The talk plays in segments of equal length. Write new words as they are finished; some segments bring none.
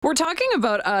We're talking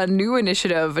about a new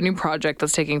initiative, a new project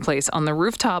that's taking place on the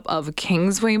rooftop of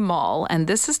Kingsway Mall, and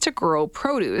this is to grow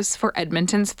produce for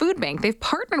Edmonton's Food Bank. They've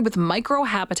partnered with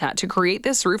MicroHabitat to create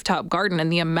this rooftop garden,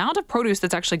 and the amount of produce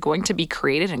that's actually going to be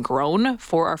created and grown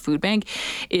for our food bank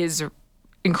is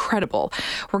incredible.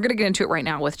 We're going to get into it right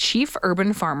now with Chief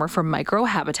Urban Farmer from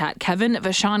MicroHabitat, Kevin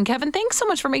Vachon. Kevin, thanks so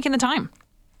much for making the time.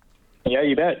 Yeah,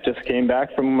 you bet. Just came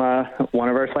back from one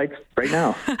of our sites right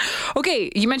now.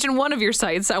 Okay, you mentioned one of your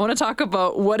sites. I want to talk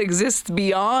about what exists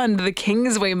beyond the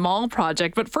Kingsway Mall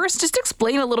project. But first, just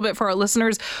explain a little bit for our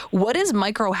listeners, what is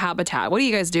MicroHabitat? What do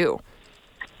you guys do?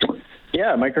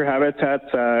 Yeah,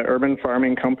 MicroHabitat's an urban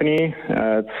farming company.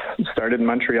 It started in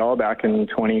Montreal back in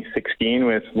 2016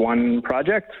 with one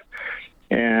project.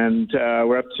 And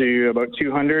we're up to about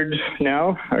 200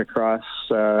 now across,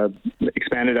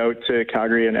 expanded out to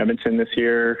Calgary and Edmonton this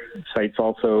year. Sites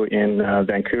also in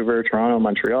Vancouver, Toronto,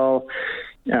 Montreal.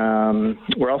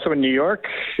 We're also in New York,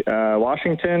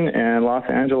 Washington, and Los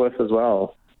Angeles as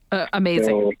well.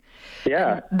 Amazing. So,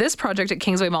 yeah. This project at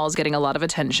Kingsway Mall is getting a lot of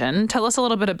attention. Tell us a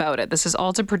little bit about it. This is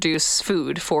all to produce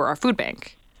food for our food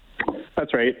bank.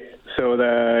 That's right. So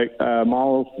the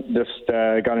mall just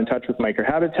got in touch with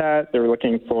MicroHabitat. They were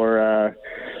looking for,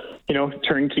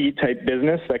 turnkey type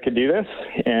business that could do this,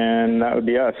 and that would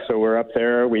be us. So we're up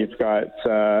there. We've got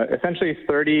essentially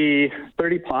 30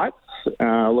 pots,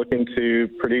 looking to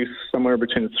produce somewhere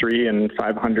between 300 and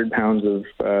 500 pounds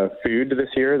of food this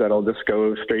year. That'll just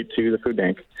go straight to the food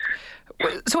bank.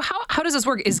 So how does this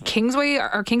work?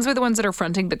 Are Kingsway the ones that are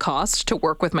fronting the cost to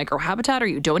work with MicroHabitat? Are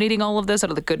you donating all of this out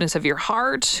of the goodness of your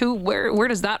heart? Where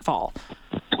does that fall?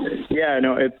 Yeah,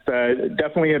 no, it's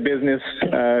definitely a business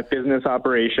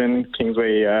operation.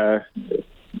 Kingsway,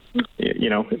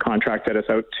 contracted us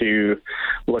out to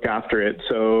look after it.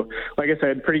 So, like I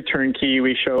said, pretty turnkey.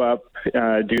 We show up,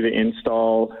 do the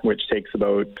install, which takes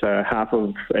about half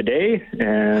of a day,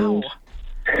 and. Wow.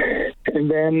 And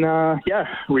then,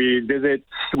 we visit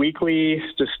weekly,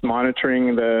 just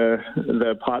monitoring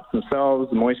the pots themselves,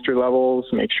 the moisture levels,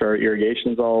 make sure our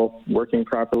irrigation's all working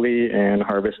properly, and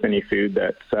harvest any food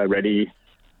that's ready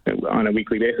on a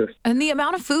weekly basis. And the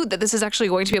amount of food that this is actually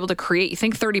going to be able to create, you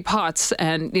think 30 pots,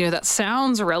 and that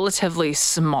sounds relatively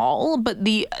small, but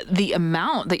the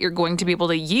amount that you're going to be able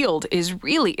to yield is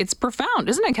it's profound,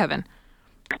 isn't it, Kevin?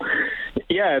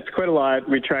 Yeah, it's quite a lot.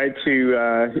 We try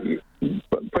to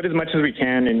put as much as we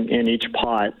can in each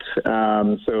pot.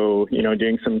 So,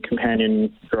 doing some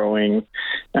companion growing.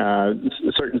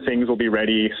 Certain things will be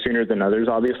ready sooner than others,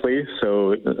 obviously.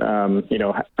 So,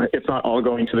 it's not all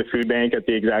going to the food bank at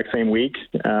the exact same week.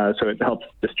 So it helps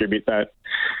distribute that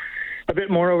a bit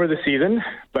more over the season.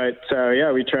 But,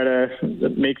 we try to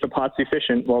make the pots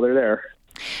efficient while they're there.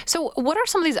 So what are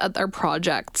some of these other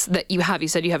projects that you have? You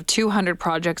said you have 200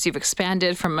 projects. You've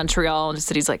expanded from Montreal into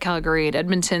cities like Calgary and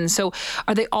Edmonton. So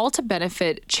are they all to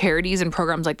benefit charities and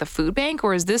programs like the food bank,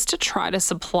 or is this to try to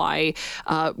supply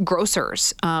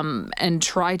grocers and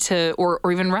try to, or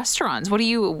even restaurants? Where does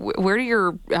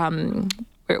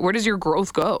your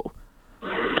growth go?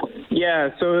 Yeah,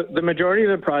 so the majority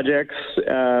of the projects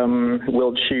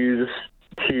will choose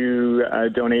to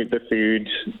donate the food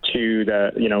to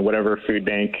whatever food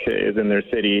bank is in their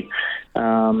city.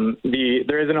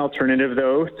 There is an alternative,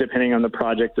 though, depending on the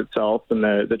project itself and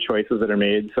the choices that are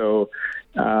made. So,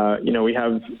 we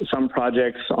have some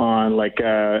projects on like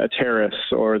a terrace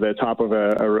or the top of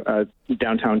a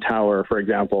downtown tower, for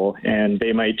example, and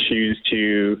they might choose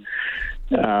to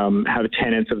have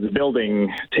tenants of the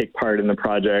building take part in the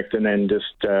project and then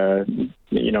just,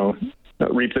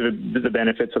 reap the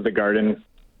benefits of the garden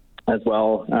as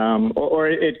well. Or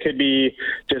it could be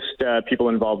just people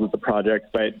involved with the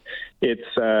project, but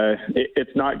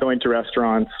it's not going to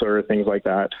restaurants or things like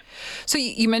that. So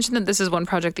you mentioned that this is one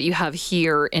project that you have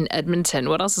here in Edmonton.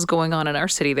 What else is going on in our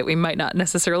city that we might not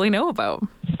necessarily know about?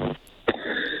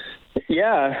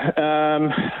 Yeah.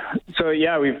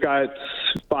 We've got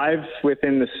 5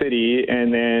 within the city,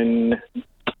 and then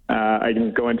I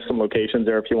can go into some locations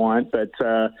there if you want, but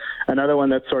another one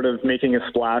that's sort of making a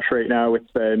splash right now with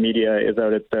the media is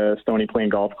out at the Stony Plain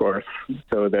Golf Course.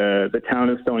 So the town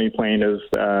of Stony Plain has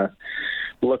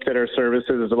looked at our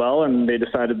services as well, and they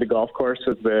decided the golf course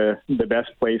is the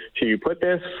best place to put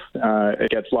this.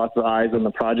 It gets lots of eyes on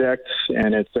the project,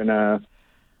 and it's in a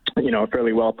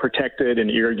fairly well protected and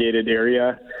irrigated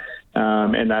area,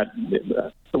 and that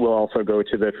will also go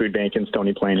to the food bank in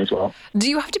Stony Plain as well. Do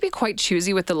you have to be quite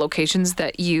choosy with the locations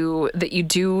that you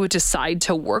do decide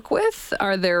to work with?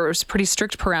 Are there pretty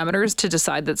strict parameters to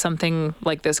decide that something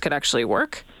like this could actually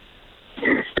work?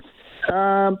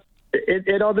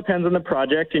 It all depends on the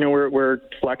project. We're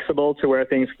flexible to where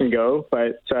things can go,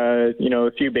 but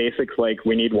a few basics like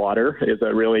we need water is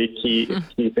a really key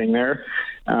thing there.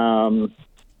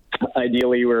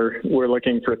 Ideally, we're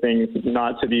looking for things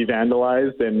not to be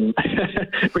vandalized, and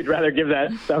we'd rather give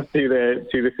that stuff to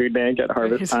the food bank at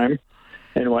harvest time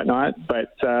and whatnot.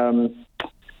 But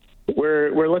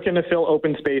we're looking to fill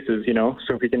open spaces, so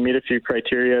if we can meet a few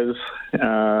criterias,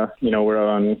 we're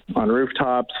on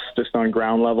rooftops, just on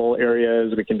ground level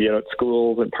areas. We can be out at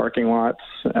schools and parking lots,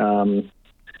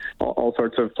 all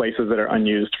sorts of places that are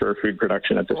unused for food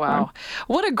production at this time. Wow.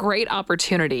 What a great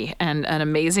opportunity and an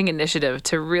amazing initiative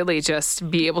to really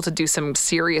just be able to do some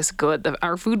serious good.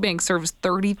 Our food bank serves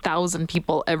 30,000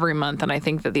 people every month, and I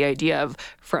think that the idea of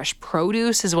fresh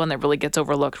produce is one that really gets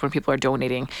overlooked when people are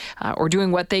donating or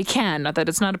doing what they can. Not that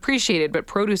it's not appreciated, but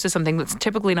produce is something that's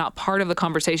typically not part of the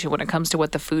conversation when it comes to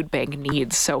what the food bank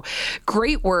needs. So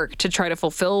great work to try to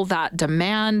fulfill that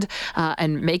demand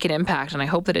and make an impact, and I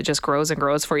hope that it just grows and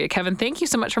grows for you. Kevin, thank you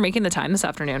so much for making the time this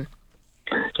afternoon.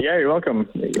 Yeah, you're welcome.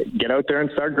 Get out there and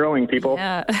start growing, people.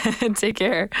 Yeah, take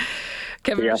care.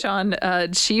 Kevin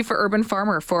Vachon, Chief Urban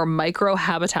Farmer for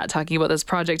MicroHabitat, talking about this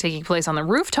project taking place on the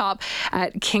rooftop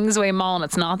at Kingsway Mall. And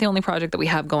it's not the only project that we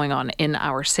have going on in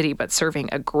our city, but serving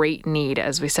a great need.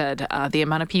 As we said, the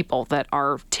amount of people that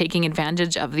are taking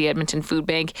advantage of the Edmonton Food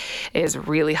Bank is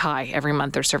really high. Every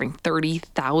month they're serving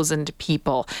 30,000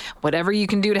 people. Whatever you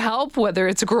can do to help, whether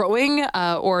it's growing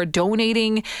or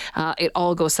donating, it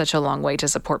all goes such a long way to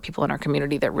support people in our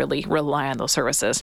community that really rely on those services.